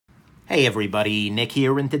Hey everybody, Nick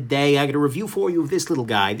here, and today I got a review for you of this little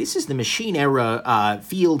guy. This is the Machine Era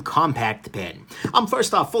Field Compact pen.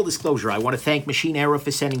 First off, full disclosure, I want to thank Machine Era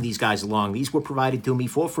for sending these guys along. These were provided to me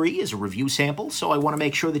for free as a review sample, so I want to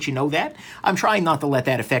make sure that you know that. I'm trying not to let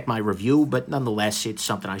that affect my review, but nonetheless, it's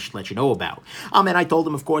something I should let you know about. And I told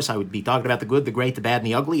them, of course, I would be talking about the good, the great, the bad, and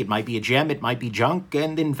the ugly. It might be a gem, it might be junk,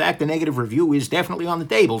 and in fact, the negative review is definitely on the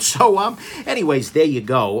table. So, anyways, there you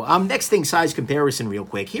go. Next thing, size comparison real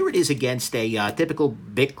quick. Here it is against a typical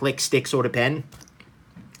Bic Click Stick sort of pen.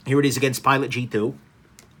 Here it is against Pilot G2.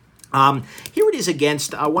 Here it is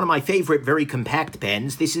against one of my favorite very compact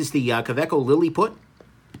pens. This is the Kaweco Lilliput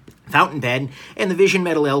fountain pen and the Vision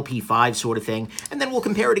Metal LP5 sort of thing. And then we'll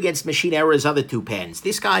compare it against Machine Era's other two pens.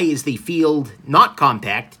 This guy is the Field, not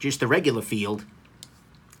compact, just the regular Field.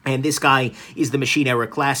 And this guy is the Machine Era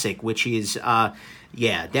Classic, which is,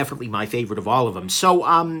 yeah, definitely my favorite of all of them. So,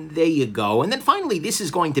 there you go. And then finally, this is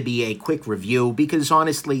going to be a quick review because,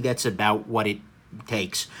 honestly, that's about what it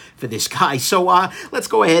takes for this guy. So, let's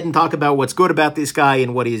go ahead and talk about what's good about this guy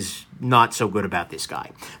and what is not so good about this guy.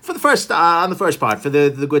 For the first, on the first part, for the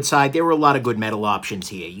good side, there were a lot of good metal options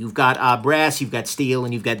here. You've got brass, you've got steel,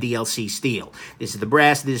 and you've got DLC steel. This is the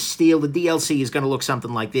brass, this is steel. The DLC is going to look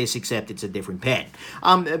something like this, except it's a different pen.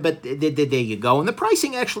 But there you go. And the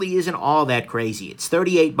pricing actually isn't all that crazy. It's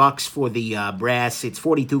 $38 for the brass, it's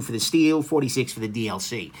 $42 for the steel, $46 for the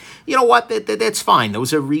DLC. You know what? That's fine.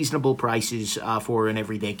 Those are reasonable prices for an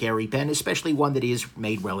everyday carry pen, especially one that is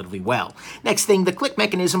made relatively well. Next thing, the click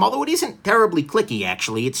mechanism, although it isn't terribly clicky,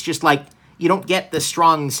 actually. It's just like you don't get the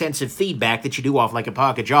strong sense of feedback that you do off like a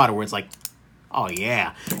Pocket Jotter, where it's like, oh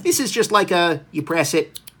yeah. This is just like you press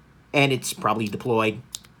it, and it's probably deployed.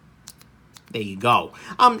 There you go.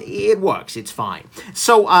 It works. It's fine.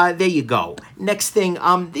 So, there you go. Next thing,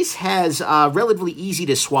 this has relatively easy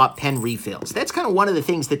to swap pen refills. That's kind of one of the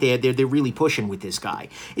things that they're really pushing with this guy,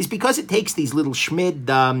 is because it takes these little Schmidt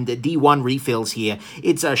the D1 refills here.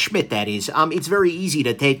 It's Schmidt, that is. It's very easy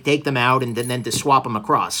to take them out and then to swap them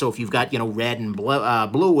across. So if you've got, red and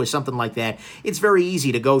blue or something like that, it's very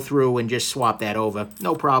easy to go through and just swap that over.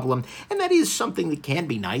 No problem. And that is something that can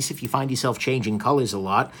be nice if you find yourself changing colors a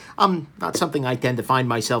lot. Not something I tend to find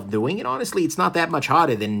myself doing, and honestly, it's not that much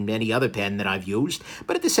harder than any other pen that I've used,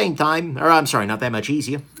 but at the same time, or I'm sorry, not that much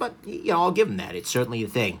easier, but, I'll give them that. It's certainly a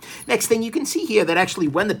thing. Next thing, you can see here that actually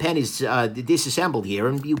when the pen is disassembled here,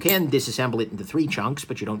 and you can disassemble it into 3 chunks,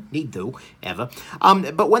 but you don't need to, ever,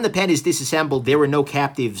 but when the pen is disassembled, there are no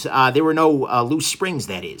captives, there are no loose springs,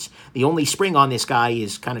 that is. The only spring on this guy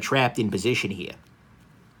is kind of trapped in position here.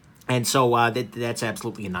 And so that's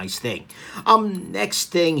absolutely a nice thing. Next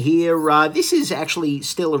thing here, this is actually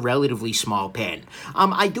still a relatively small pen.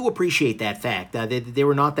 I do appreciate that fact. There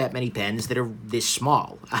are not that many pens that are this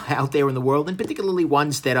small out there in the world, and particularly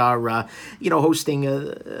ones that are, hosting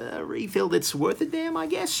a refill that's worth a damn, I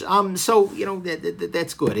guess. So,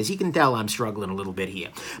 that's good. As you can tell, I'm struggling a little bit here.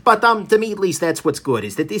 But to me, at least, that's what's good,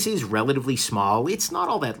 is that this is relatively small. It's not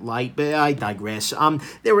all that light, but I digress.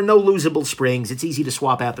 There are no losable springs. It's easy to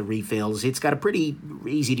swap out the refills. It's got a pretty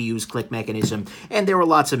easy-to-use click mechanism, and there are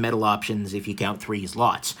lots of metal options if you count 3 as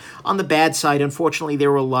lots. On the bad side, unfortunately,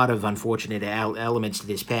 there are a lot of unfortunate elements to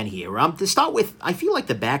this pen here. To start with, I feel like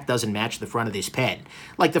the back doesn't match the front of this pen.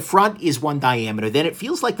 Like, the front is one diameter, then it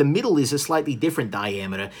feels like the middle is a slightly different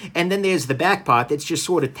diameter, and then there's the back part that's just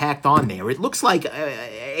sort of tacked on there. It looks like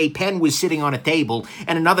a pen was sitting on a table,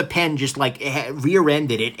 and another pen just,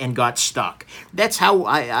 rear-ended it and got stuck. That's how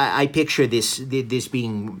I picture this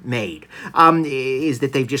being made, is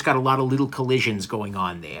that they've just got a lot of little collisions going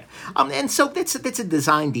on there. And so that's a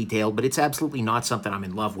design detail, but it's absolutely not something I'm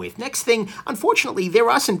in love with. Next thing, unfortunately, there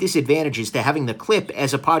are some disadvantages to having the clip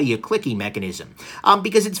as a part of your clicking mechanism,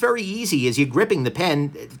 because it's very easy as you're gripping the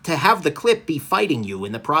pen to have the clip be fighting you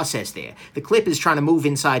in the process there. The clip is trying to move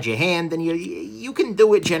inside your hand, and you can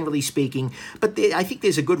do it, generally speaking, but I think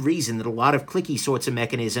there's a good reason that a lot of clicky sorts of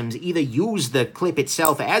mechanisms either use the clip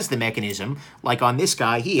itself as the mechanism, like on this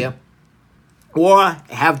guy here, or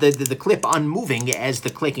have the clip unmoving as the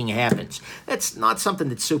clicking happens. That's not something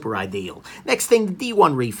that's super ideal. Next thing, the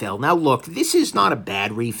D1 refill. Now look, this is not a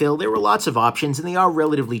bad refill. There are lots of options, and they are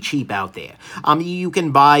relatively cheap out there. You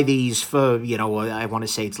can buy these for, I want to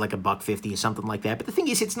say it's like $1.50 or something like that. But the thing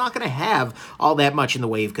is, it's not going to have all that much in the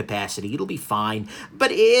way of capacity. It'll be fine.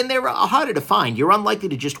 And they're harder to find. You're unlikely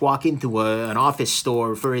to just walk into an office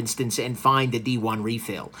store, for instance, and find a D1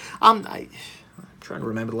 refill. Trying to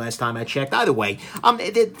remember the last time I checked. Either way,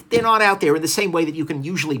 they're not out there in the same way that you can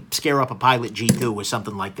usually scare up a Pilot G2 or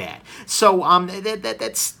something like that. So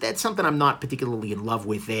that's something I'm not particularly in love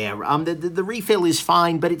with there. The refill is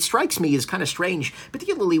fine, but it strikes me as kind of strange,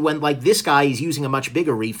 particularly when, like, this guy is using a much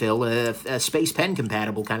bigger refill, a Space Pen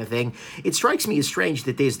compatible kind of thing. It strikes me as strange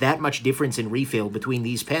that there's that much difference in refill between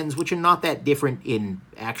these pens, which are not that different in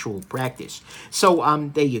actual practice.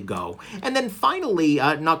 So there you go. And then finally,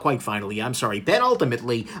 not quite finally, I'm sorry,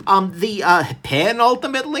 penultimately,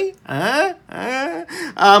 penultimately?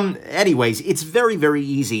 Anyways, it's very, very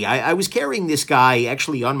easy. I was carrying this guy,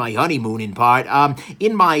 actually, on my honeymoon in part,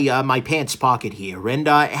 in my pants pocket here, and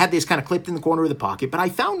I had this kind of clipped in the corner of the pocket, but I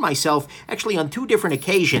found myself, actually, on 2 different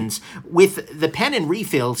occasions, with the pen and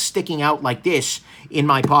refill sticking out like this in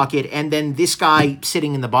my pocket, and then this guy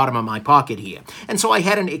sitting in the bottom of my pocket here. And so I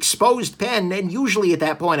had an exposed pen, and usually at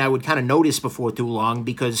that point I would kind of notice before too long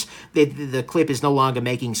because the clip is no longer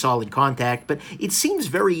making solid contact, but it seems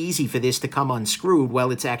very easy for this to come unscrewed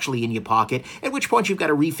while it's actually in your pocket, at which point you've got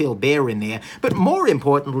a refill bare in there. But more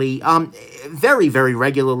importantly, very, very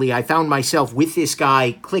regularly I found myself with this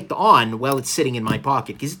guy clicked on while it's sitting in my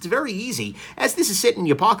pocket, because it's very easy. As this is sitting in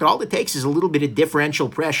your pocket, all it takes is a little bit of differential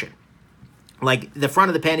pressure. Like, the front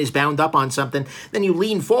of the pen is bound up on something, then you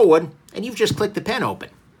lean forward, and you've just clicked the pen open.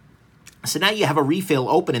 So now you have a refill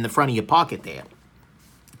open in the front of your pocket there.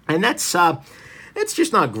 And that's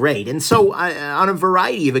just not great. And so on a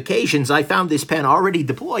variety of occasions, I found this pen already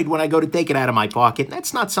deployed when I go to take it out of my pocket.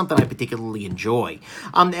 That's not something I particularly enjoy.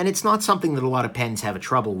 And it's not something that a lot of pens have a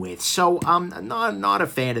trouble with. So I'm not a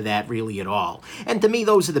fan of that really at all. And to me,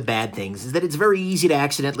 those are the bad things, is that it's very easy to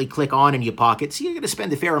accidentally click on in your pocket. So you're going to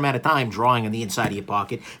spend a fair amount of time drawing on the inside of your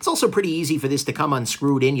pocket. It's also pretty easy for this to come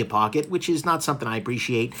unscrewed in your pocket, which is not something I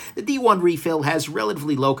appreciate. The D1 refill has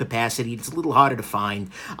relatively low capacity. It's a little harder to find.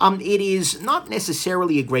 It is not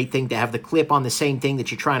necessarily a great thing to have the clip on the same thing that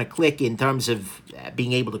you're trying to click in terms of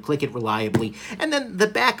being able to click it reliably. And then the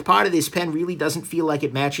back part of this pen really doesn't feel like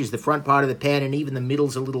it matches the front part of the pen, and even the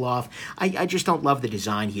middle's a little off. I just don't love the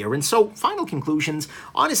design here. And so, final conclusions.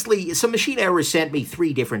 Honestly, so Machine Era sent me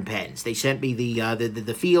 3 different pens. They sent me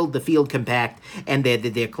the Field Compact, and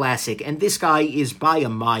their Classic. And this guy is by a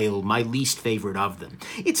mile my least favorite of them.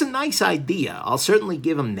 It's a nice idea. I'll certainly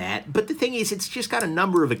give him that. But the thing is, it's just got a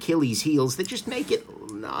number of Achilles heels that just make it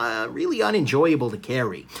really unenjoyable to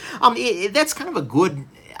carry. That's kind of a good,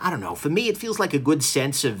 I don't know, for me it feels like a good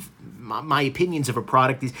sense of my opinions of a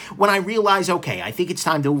product is when I realize, okay, I think it's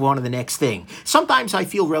time to move on to the next thing. Sometimes I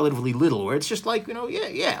feel relatively little, where it's just like,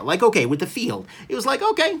 like, okay, with the Field, it was like,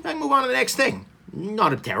 okay, I move on to the next thing.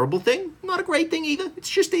 Not a terrible thing, not a great thing either.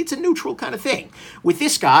 It's a neutral kind of thing. With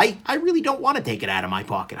this guy, I really don't want to take it out of my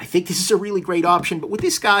pocket. I think this is a really great option, but with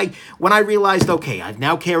this guy, when I realized, okay, I've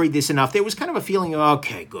now carried this enough, there was kind of a feeling of,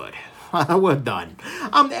 okay, good. We're done.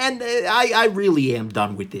 And I really am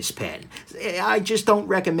done with this pen. I just don't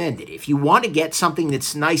recommend it. If you want to get something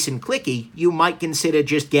that's nice and clicky, you might consider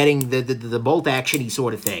just getting the bolt action-y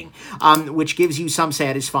sort of thing, which gives you some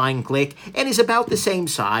satisfying click and is about the same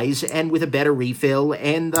size and with a better refill.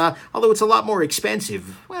 And although it's a lot more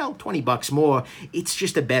expensive, well, $20 more, it's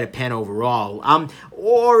just a better pen overall.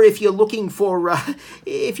 Or if you're looking for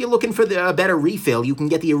a better refill, you can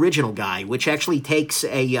get the original guy, which actually takes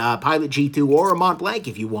a Pilot G2 or a Mont Blanc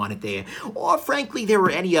if you want it there. Or frankly, there are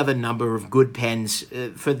any other number of good pens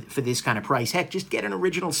for this kind of price. Heck, just get an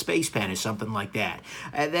original Space Pen or something like that.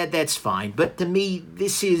 That's fine. But to me,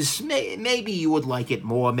 this is, maybe you would like it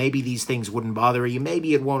more. Maybe these things wouldn't bother you.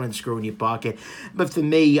 Maybe it won't unscrew in your pocket. But for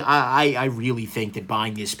me, I really think that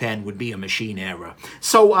buying this pen would be a Machine Era.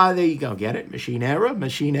 So there you go. Get it? Machine Era?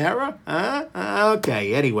 Machine Era?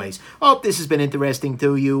 Okay, anyways. Hope this has been interesting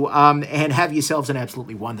to you. And have yourselves an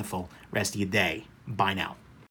absolutely wonderful rest of your day. Bye now.